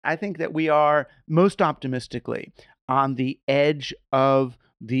I think that we are most optimistically on the edge of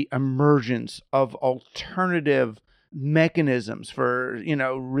the emergence of alternative mechanisms for,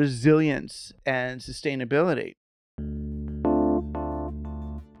 resilience and sustainability.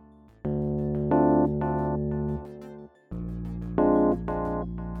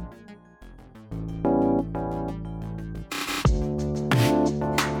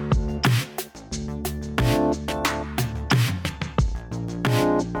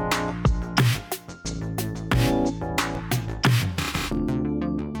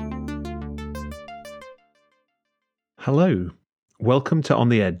 Hello, welcome to On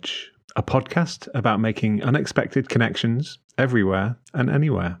the Edge, a podcast about making unexpected connections everywhere and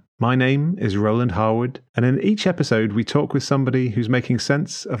anywhere. My name is Roland Harwood, and in each episode we talk with somebody who's making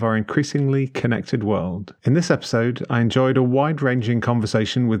sense of our increasingly connected world. In this episode, I enjoyed a wide-ranging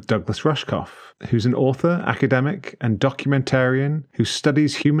conversation with Douglas Rushkoff, who's an author, academic, and documentarian who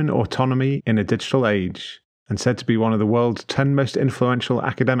studies human autonomy in a digital age, and said to be one of the world's 10 most influential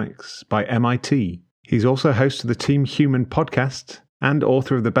academics by MIT. He's also host of the Team Human podcast and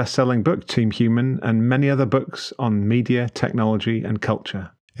author of the best-selling book Team Human and many other books on media, technology, and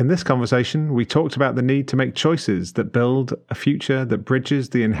culture. In this conversation, we talked about the need to make choices that build a future that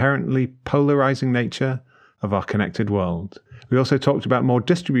bridges the inherently polarizing nature of our connected world. We also talked about more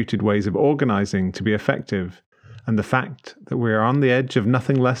distributed ways of organizing to be effective, and the fact that we are on the edge of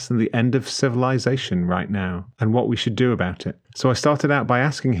nothing less than the end of civilization right now, and what we should do about it. So I started out by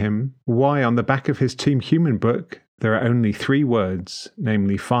asking him why on the back of his Team Human book, there are only 3 words,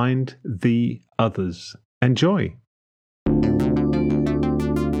 namely find the others. Enjoy.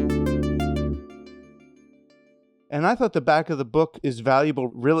 And I thought the back of the book is valuable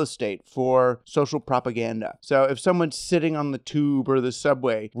real estate for social propaganda. So if someone's sitting on the tube or the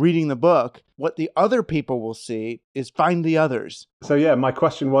subway reading the book, what the other people will see is find the others. So yeah, my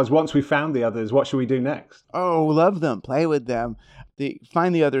question was, once we found the others, what should we do next? Oh, love them, play with them. The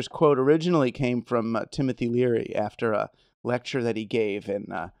find the others quote originally came from Timothy Leary after a lecture that he gave in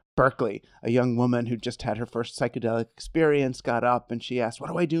Berkeley. A young woman who just had her first psychedelic experience got up and she asked, "What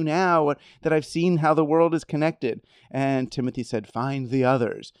do I do now that I've seen how the world is connected?" And Timothy said, "Find the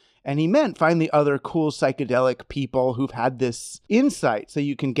others." And he meant find the other cool psychedelic people who've had this insight so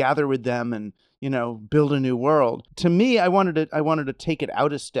you can gather with them and, build a new world. To me, I wanted to take it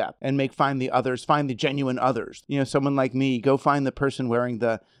out a step and find the others, find the genuine others. Someone like me, go find the person wearing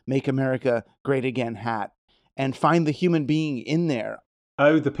the Make America Great Again hat and find the human being in there.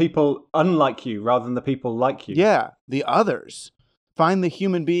 Oh, the people unlike you rather than the people like you. Yeah, the others. Find the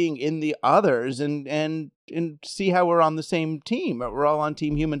human being in the others and see how we're on the same team. We're all on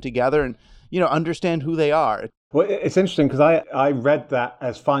Team Human together and, understand who they are. Well, it's interesting because I read that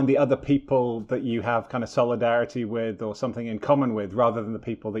as find the other people that you have kind of solidarity with or something in common with rather than the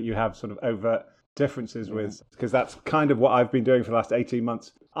people that you have sort of overt differences with, because that's kind of what I've been doing for the last 18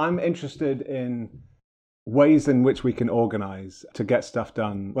 months. I'm interested in ways in which we can organize to get stuff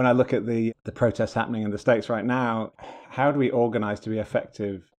done. When I look at the protests happening in the States right now, how do we organize to be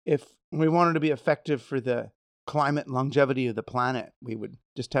effective? If we wanted to be effective for the climate and longevity of the planet, we would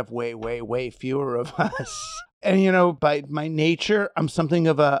just have way, way, way fewer of us. And, by my nature, I'm something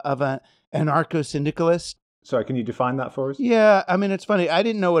of an anarcho-syndicalist. Sorry, can you define that for us? Yeah, I mean, it's funny. I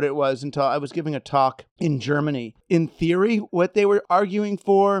didn't know what it was until I was giving a talk in Germany. In theory, what they were arguing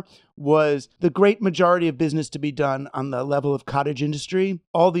for was the great majority of business to be done on the level of cottage industry.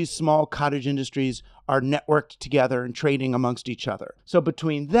 All these small cottage industries are networked together and trading amongst each other. So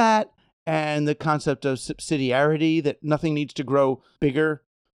between that and the concept of subsidiarity, that nothing needs to grow bigger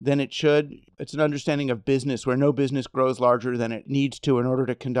than it should. It's an understanding of business where no business grows larger than it needs to in order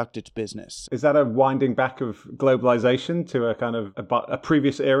to conduct its business. Is that a winding back of globalization to a kind of a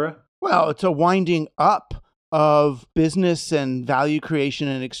previous era? Well, it's a winding up of business and value creation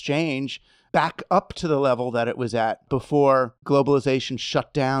and exchange back up to the level that it was at before globalization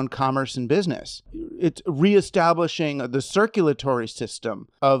shut down commerce and business. It's reestablishing the circulatory system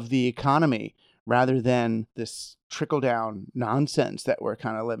of the economy rather than this trickle-down nonsense that we're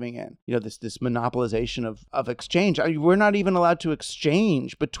kind of living in. This monopolization of exchange. We're not even allowed to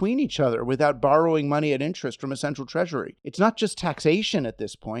exchange between each other without borrowing money at interest from a central treasury. It's not just taxation at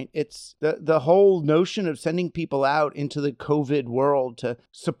this point. It's the whole notion of sending people out into the COVID world to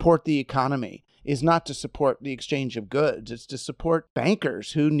support the economy is not to support the exchange of goods. It's to support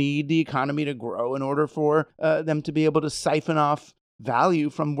bankers who need the economy to grow in order for them to be able to siphon off value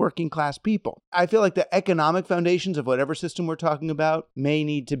from working class people. I feel like the economic foundations of whatever system we're talking about may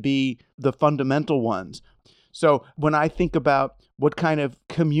need to be the fundamental ones. So when I think about what kind of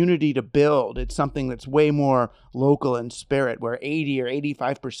community to build, it's something that's way more local in spirit, where 80 or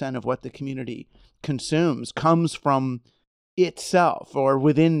 85% of what the community consumes comes from itself or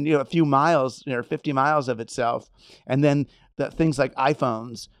within a few miles, 50 miles of itself. And then the things like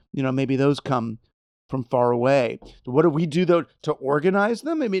iPhones, maybe those come from far away. What do we do, though, to organize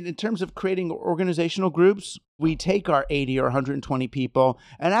them? I mean, in terms of creating organizational groups, we take our 80 or 120 people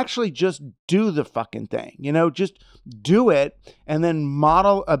and actually just do the fucking thing, just do it and then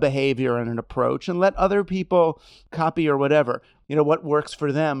model a behavior and an approach and let other people copy or whatever, what works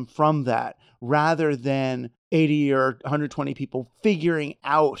for them from that, rather than 80 or 120 people figuring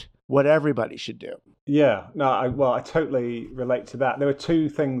out what everybody should do. Yeah, no, I totally relate to that. There were two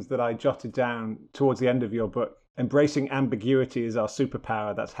things that I jotted down towards the end of your book. Embracing ambiguity is our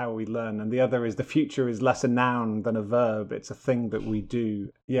superpower. That's how we learn. And the other is the future is less a noun than a verb. It's a thing that we do.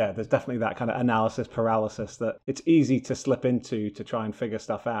 Yeah, there's definitely that kind of analysis paralysis that it's easy to slip into to try and figure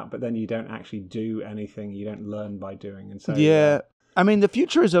stuff out, but then you don't actually do anything. You don't learn by doing. And so yeah. I mean, the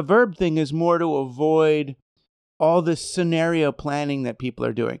future is a verb thing is more to avoid all this scenario planning that people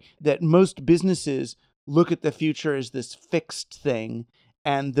are doing, that most businesses look at the future as this fixed thing,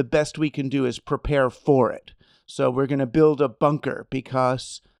 and the best we can do is prepare for it. So we're going to build a bunker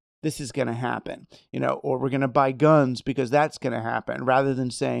because this is going to happen, or we're going to buy guns because that's going to happen, rather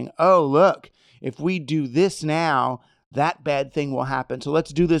than saying, oh, look, if we do this now, that bad thing will happen. So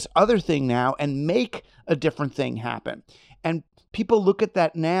let's do this other thing now and make a different thing happen. And people look at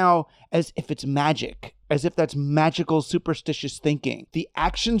that now as if it's magic, as if that's magical, superstitious thinking. The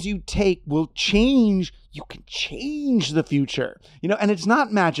actions you take will change. You can change the future, and it's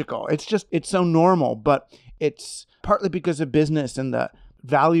not magical. It's so normal, but it's partly because of business and the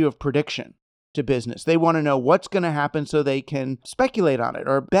value of prediction to business. They want to know what's going to happen so they can speculate on it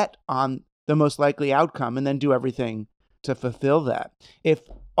or bet on the most likely outcome and then do everything to fulfill that. If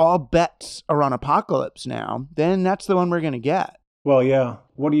all bets are on apocalypse now, then that's the one we're going to get. Well, yeah.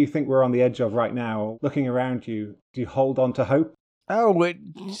 What do you think we're on the edge of right now? Looking around you, do you hold on to hope? Oh, it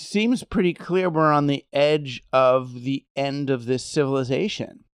seems pretty clear we're on the edge of the end of this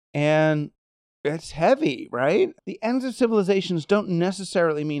civilization. And it's heavy, right? The ends of civilizations don't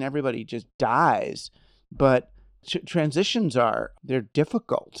necessarily mean everybody just dies, but transitions they're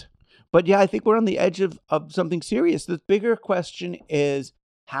difficult. But yeah, I think we're on the edge of something serious. The bigger question is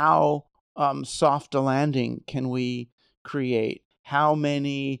how soft a landing can we create? How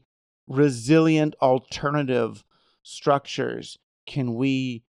many resilient alternative structures can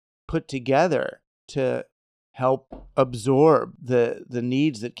we put together to help absorb the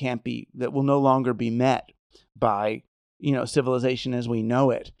needs that will no longer be met by civilization as we know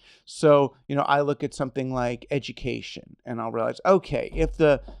it? So I look at something like education and I'll realize, okay, if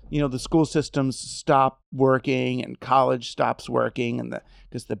the school systems stop working and college stops working and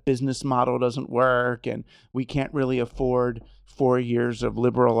because the business model doesn't work and we can't really afford 4 years of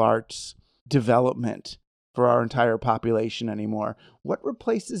liberal arts development for our entire population anymore, what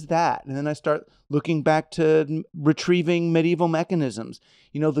replaces that? And then I start looking back to retrieving medieval mechanisms,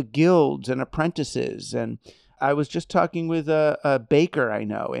 the guilds and apprentices. And I was just talking with a baker I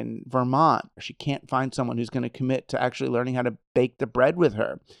know in Vermont. She can't find someone who's going to commit to actually learning how to bake the bread with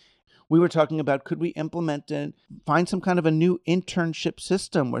her. We were talking about, could we implement and find some kind of a new internship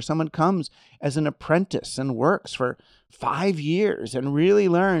system where someone comes as an apprentice and works for 5 years and really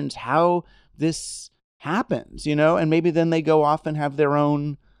learns how this happens, and maybe then they go off and have their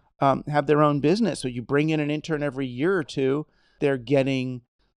own business. So you bring in an intern every year or two, they're getting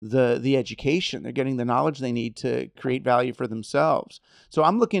the education, they're getting the knowledge they need to create value for themselves. So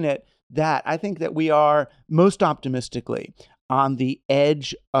I'm looking at that. I think that we are most optimistically on the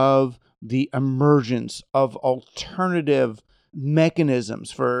edge of the emergence of alternative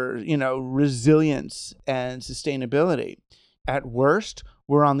mechanisms for, resilience and sustainability. At worst,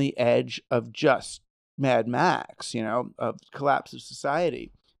 we're on the edge of just Mad Max, of collapse of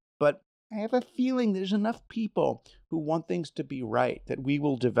society. But I have a feeling there's enough people who want things to be right that we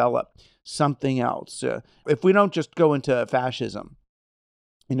will develop something else. If we don't just go into fascism,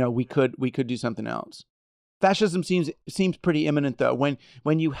 we could do something else. Fascism seems pretty imminent, though.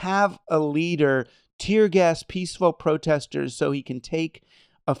 When you have a leader tear gas peaceful protesters so he can take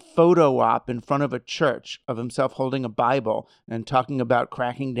a photo op in front of a church of himself holding a Bible and talking about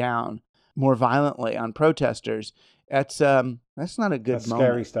cracking down more violently on protesters, that's not a good That's moment.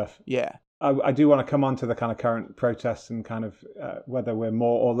 Scary stuff. Yeah. I do want to come on to the kind of current protests and kind of whether we're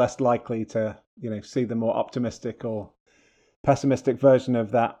more or less likely to, see the more optimistic or pessimistic version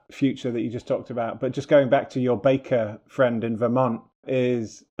of that future that you just talked about. But just going back to your baker friend in Vermont,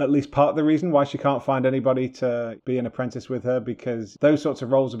 is at least part of the reason why she can't find anybody to be an apprentice with her, because those sorts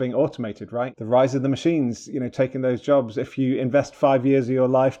of roles are being automated, right? The rise of the machines, taking those jobs. If you invest 5 years of your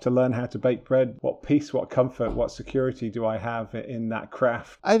life to learn how to bake bread, what peace, what comfort, what security do I have in that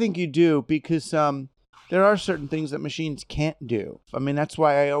craft? I think you do, because there are certain things that machines can't do. I mean, that's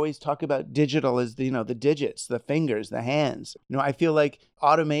why I always talk about digital as the digits, the fingers, the hands. I feel like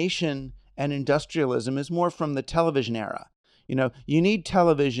automation and industrialism is more from the television era. You need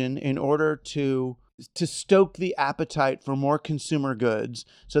television in order to stoke the appetite for more consumer goods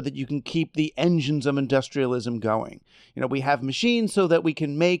so that you can keep the engines of industrialism going. We have machines so that we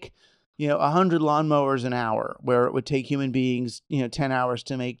can make 100 lawnmowers an hour, where it would take human beings 10 hours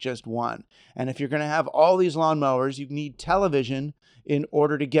to make just one. And if you're going to have all these lawnmowers, you need television in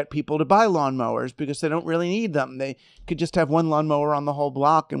order to get people to buy lawnmowers, because they don't really need them. They could just have one lawnmower on the whole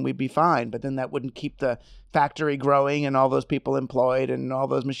block and we'd be fine. But then that wouldn't keep the factory growing and all those people employed and all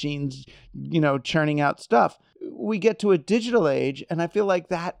those machines, churning out stuff. We get to a digital age, and I feel like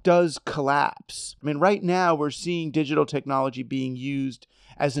that does collapse. I mean, right now we're seeing digital technology being used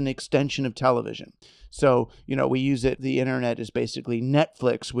as an extension of television. So, we use it. The internet is basically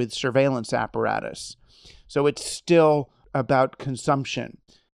Netflix with surveillance apparatus. So it's still about consumption.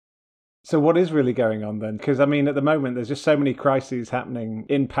 So what is really going on then? Because, at the moment, there's just so many crises happening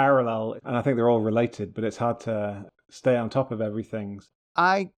in parallel, and I think they're all related, but it's hard to stay on top of everything.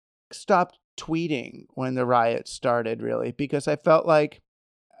 I stopped tweeting when the riots started, really, because I felt like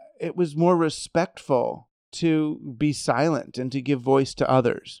it was more respectful to be silent and to give voice to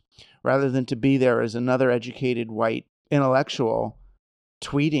others, rather than to be there as another educated white intellectual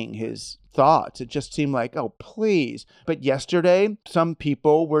tweeting his thoughts. It just seemed like, oh, please. But yesterday, some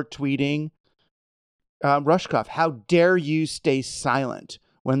people were tweeting, Rushkoff, how dare you stay silent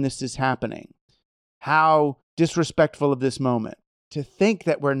when this is happening? How disrespectful of this moment. To think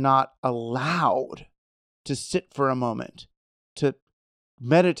that we're not allowed to sit for a moment, to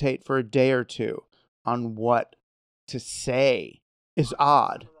meditate for a day or two on what to say is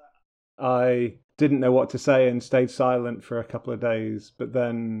odd. I didn't know what to say and stayed silent for a couple of days. But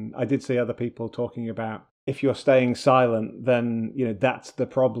then I did see other people talking about, if you're staying silent, then, that's the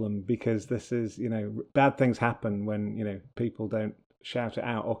problem, because this is, bad things happen when, people don't shout it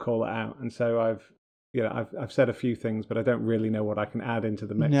out or call it out. And so I've said a few things, but I don't really know what I can add into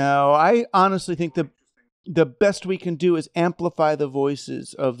the mix. No, I honestly think the best we can do is amplify the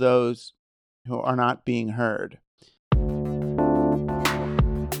voices of those who are not being heard.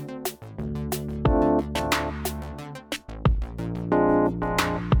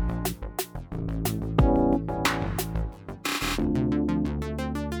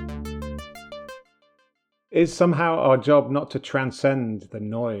 Is somehow our job not to transcend the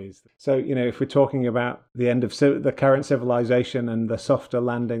noise. So, if we're talking about the end of the current civilization and the softer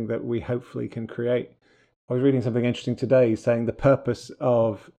landing that we hopefully can create, I was reading something interesting today saying the purpose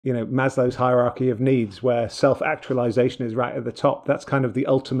of, Maslow's hierarchy of needs, where self-actualization is right at the top. That's kind of the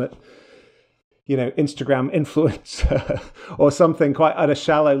ultimate, Instagram influencer or something quite at a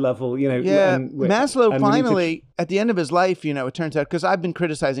shallow level, Yeah, Maslow finally, at the end of his life, it turns out, because I've been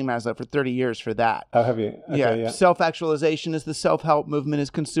criticizing Maslow for 30 years for that. Oh, have you? Okay, yeah. Self-actualization is the self-help movement, is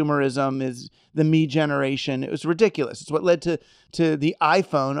consumerism, is the me generation. It was ridiculous. It's what led to the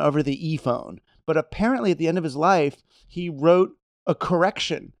iPhone over the ePhone. But apparently at the end of his life, he wrote a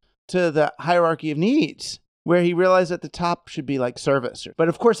correction to the hierarchy of needs, where he realized at the top should be like service. But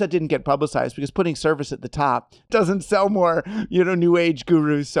of course that didn't get publicized, because putting service at the top doesn't sell more, new age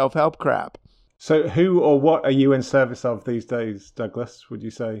guru self-help crap. So who or what are you in service of these days, Douglas, would you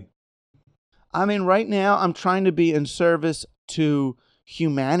say? Right now I'm trying to be in service to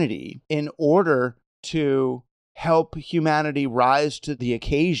humanity in order to help humanity rise to the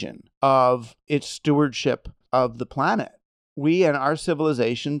occasion of its stewardship of the planet. We and our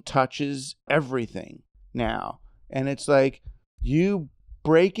civilization touches everything now. And it's like, you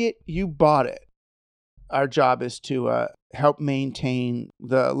break it, you bought it. Our job is to help maintain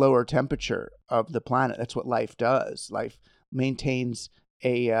the lower temperature of the planet. That's what life does. Life maintains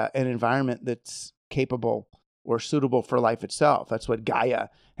an environment that's capable or suitable for life itself. That's what Gaia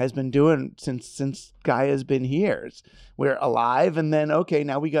has been doing since Gaia's been here. We're alive, and then, okay,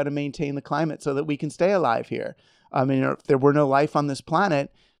 now we got to maintain the climate so that we can stay alive here. If there were no life on this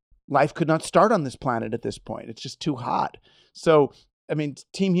planet, life could not start on this planet at this point. It's just too hot. So,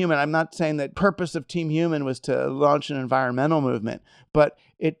 Team Human, I'm not saying that purpose of Team Human was to launch an environmental movement, but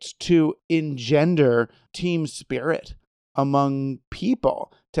it's to engender team spirit among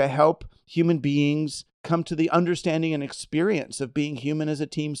people, to help human beings come to the understanding and experience of being human as a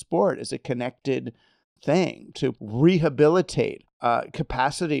team sport, as a connected thing, to rehabilitate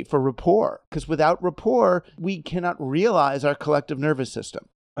capacity for rapport, because without rapport, we cannot realize our collective nervous system.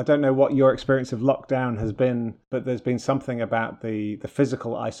 I don't know what your experience of lockdown has been, but there's been something about the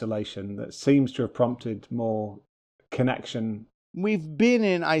physical isolation that seems to have prompted more connection. We've been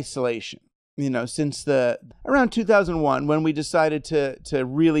in isolation, since around 2001, when we decided to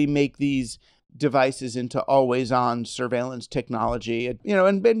really make these devices into always-on surveillance technology,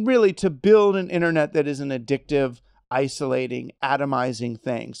 and really to build an internet that is an addictive, isolating, atomizing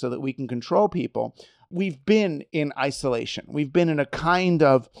thing so that we can control people. We've been in isolation. We've been in a kind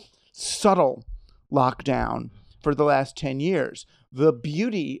of subtle lockdown for the last 10 years. The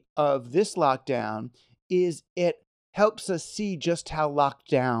beauty of this lockdown is it helps us see just how locked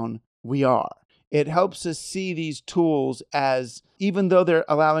down we are. It helps us see these tools as, even though they're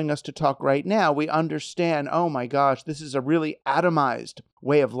allowing us to talk right now, we understand, oh my gosh, this is a really atomized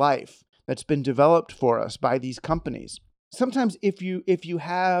way of life that's been developed for us by these companies. Sometimes if you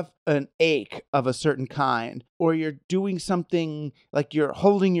have an ache of a certain kind, or you're doing something like you're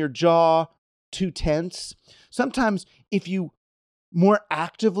holding your jaw too tense, sometimes if you more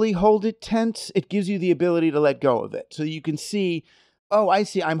actively hold it tense, it gives you the ability to let go of it. So you can see, oh, I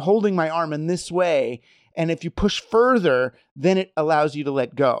see, I'm holding my arm in this way. And if you push further, then it allows you to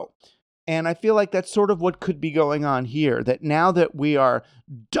let go. And I feel like that's sort of what could be going on here, that now that we are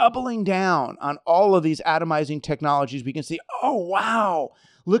doubling down on all of these atomizing technologies, we can see, oh, wow,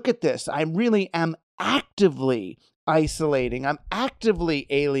 look at this. I really am actively isolating. I'm actively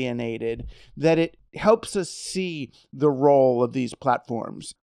alienated, that it helps us see the role of these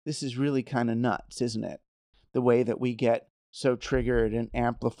platforms. This is really kind of nuts, isn't it? The way that we get so triggered and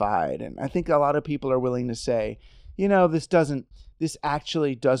amplified. And I think a lot of people are willing to say, this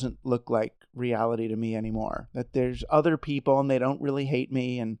actually doesn't look like reality to me anymore. That there's other people and they don't really hate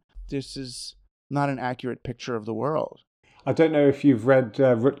me, and this is not an accurate picture of the world. I don't know if you've read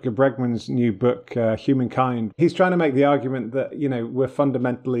Rutger Bregman's new book, Humankind. He's trying to make the argument that, we're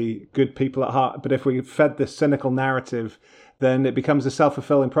fundamentally good people at heart, but if we fed this cynical narrative, then it becomes a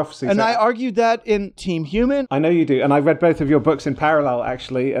self-fulfilling prophecy. And I argued that in Team Human. I know you do. And I read both of your books in parallel,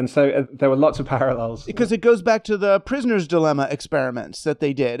 actually. And so there were lots of parallels. Because it goes back to the prisoner's dilemma experiments that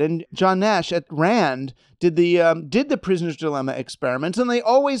they did. And John Nash at Rand did the prisoner's dilemma experiments, and they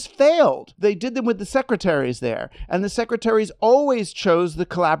always failed. They did them with the secretaries there. And the secretaries always chose the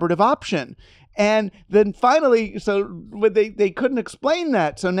collaborative option. And then finally, so when they couldn't explain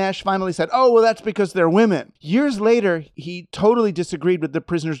that, so Nash finally said, oh, well, that's because they're women. Years later, he totally disagreed with the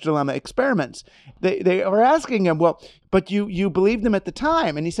prisoner's dilemma experiments. They were asking him, well, but you believed them at the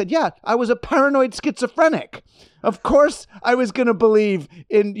time. And he said, yeah, I was a paranoid schizophrenic. Of course, I was going to believe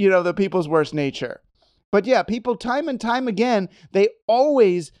in, the people's worst nature. But yeah, people time and time again, they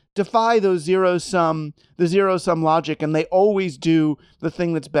always defy the zero-sum logic, and they always do the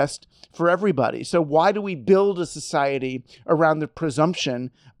thing that's best for everybody. So why do we build a society around the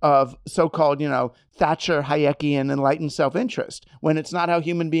presumption of so-called, Thatcher, Hayekian, enlightened self-interest when it's not how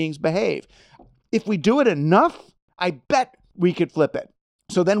human beings behave? If we do it enough, I bet we could flip it.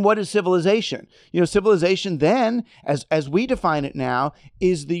 So then what is civilization? Civilization then, as we define it now,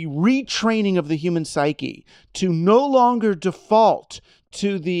 is the retraining of the human psyche to no longer default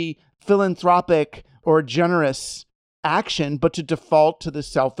to the philanthropic or generous action, but to default to the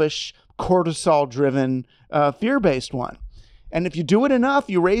selfish, cortisol-driven, fear-based one. And if you do it enough,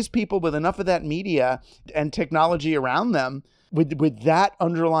 you raise people with enough of that media and technology around them with that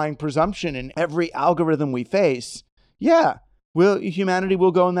underlying presumption in every algorithm we face, humanity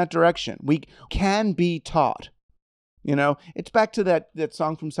will go in that direction. We can be taught. It's back to that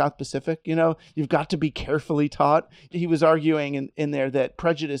song from South Pacific, you've got to be carefully taught. He was arguing in there that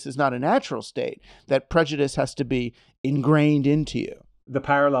prejudice is not a natural state, that prejudice has to be ingrained into you. The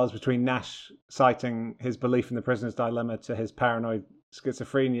parallels between Nash citing his belief in the prisoner's dilemma to his paranoid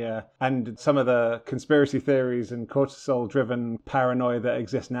schizophrenia and some of the conspiracy theories and cortisol-driven paranoia that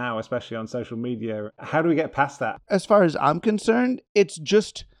exists now, especially on social media. How do we get past that? As far as I'm concerned, it's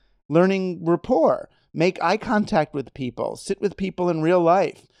just learning rapport. Make eye contact with people. Sit with people in real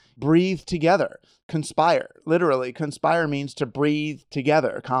life. Breathe together. Conspire. Literally, conspire means to breathe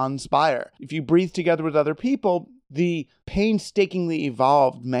together. Conspire. If you breathe together with other people, the painstakingly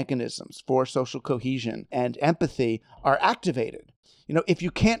evolved mechanisms for social cohesion and empathy are activated. if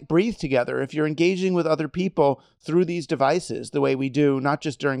you can't breathe together, if you're engaging with other people through these devices the way we do, not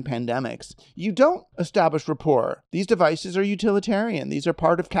just during pandemics, you don't establish rapport. These devices are utilitarian. These are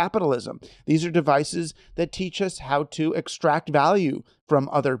part of capitalism. These are devices that teach us how to extract value from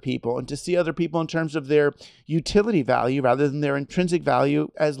other people and to see other people in terms of their utility value rather than their intrinsic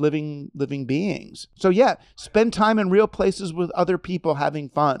value as living beings. So yeah, spend time in real places with other people having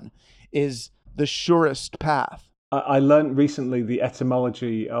fun is the surest path. I learned recently the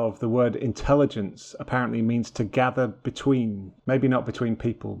etymology of the word intelligence apparently means to gather between, maybe not between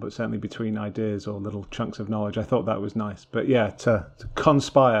people, but certainly between ideas or little chunks of knowledge. I thought that was nice. But yeah, to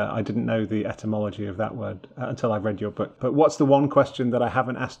conspire, I didn't know the etymology of that word until I read your book. But what's the one question that I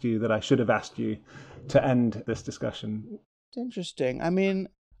haven't asked you that I should have asked you to end this discussion? It's interesting. I mean,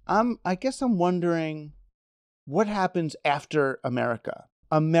 I guess I'm wondering what happens after America.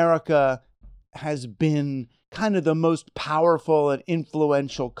 America has been kind of the most powerful and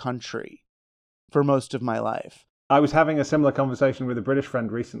influential country for most of my life. I was having a similar conversation with a British friend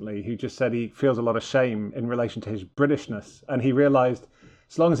recently who just said he feels a lot of shame in relation to his Britishness. And he realized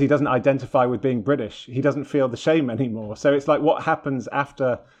as long as he doesn't identify with being British, he doesn't feel the shame anymore. So it's like, what happens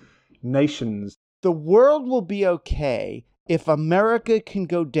after nations? The world will be okay if America can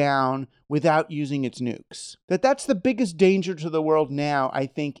go down without using its nukes. That's the biggest danger to the world now, I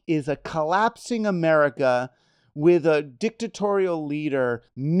think, is a collapsing America with a dictatorial leader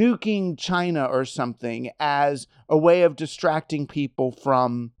nuking China or something as a way of distracting people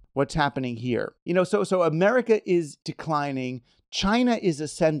from what's happening here. So America is declining. China is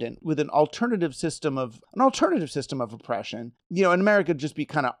ascendant with an alternative system of oppression. And America would just be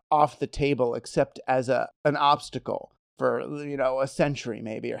kind of off the table except as an obstacle for, a century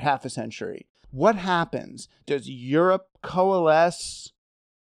maybe or half a century. What happens? Does Europe coalesce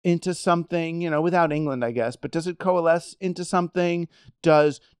into something, without England, I guess, but does it coalesce into something?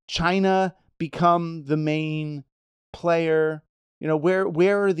 Does China become the main player?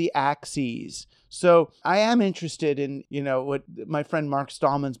 Where are the axes? So I am interested in, what my friend Mark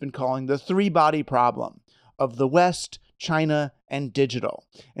Stallman's been calling the three-body problem of the West, China, and digital,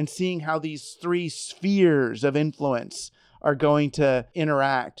 and seeing how these three spheres of influence are going to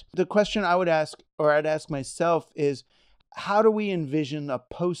interact. The question I'd ask myself is, how do we envision a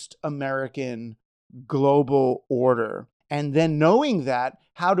post-American global order? And then knowing that,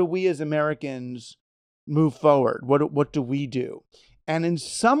 how do we as Americans move forward? What do we do? And in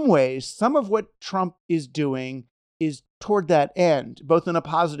some ways, some of what Trump is doing is toward that end, both in a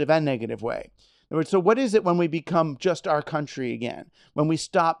positive and negative way. In other words, so what is it when we become just our country again? When we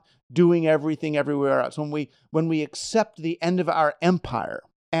stop doing everything everywhere else? When we accept the end of our empire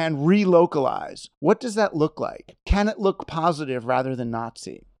and relocalize, what does that look like? Can it look positive rather than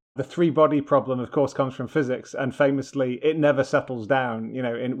Nazi? The three-body problem, of course, comes from physics, and famously, it never settles down.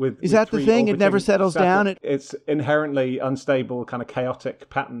 Is that the thing? It never settles down. It's inherently unstable, kind of chaotic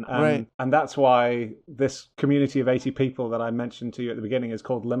pattern, right. And that's why this community of 80 people that I mentioned to you at the beginning is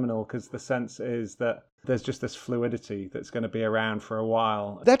called liminal, because the sense is that there's just this fluidity that's going to be around for a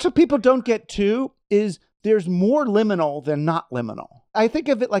while. That's what people don't get too. Is there's more liminal than not liminal. I think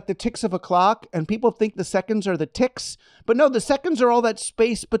of it like the ticks of a clock, and people think the seconds are the ticks. But no, the seconds are all that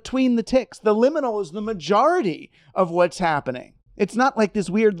space between the ticks. The liminal is the majority of what's happening. It's not like this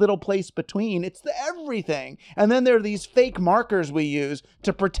weird little place between. It's the everything. And then there are these fake markers we use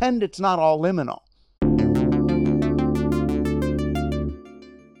to pretend it's not all liminal.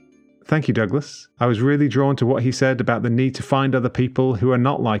 Thank you, Douglas. I was really drawn to what he said about the need to find other people who are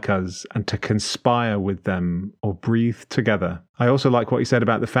not like us and to conspire with them or breathe together. I also like what he said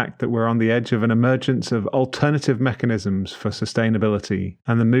about the fact that we're on the edge of an emergence of alternative mechanisms for sustainability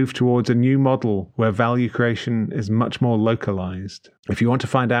and the move towards a new model where value creation is much more localized. If you want to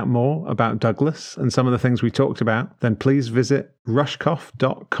find out more about Douglas and some of the things we talked about, then please visit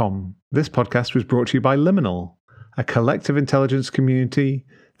rushkoff.com. This podcast was brought to you by Liminal, a collective intelligence community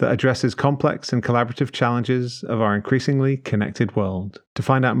that addresses complex and collaborative challenges of our increasingly connected world. To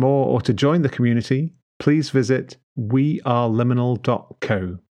find out more or to join the community, please visit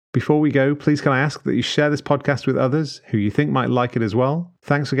weareliminal.co. Before we go, please can I ask that you share this podcast with others who you think might like it as well?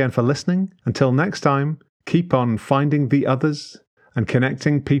 Thanks again for listening. Until next time, keep on finding the others and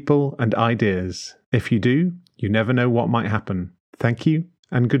connecting people and ideas. If you do, you never know what might happen. Thank you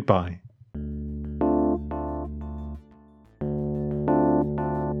and goodbye.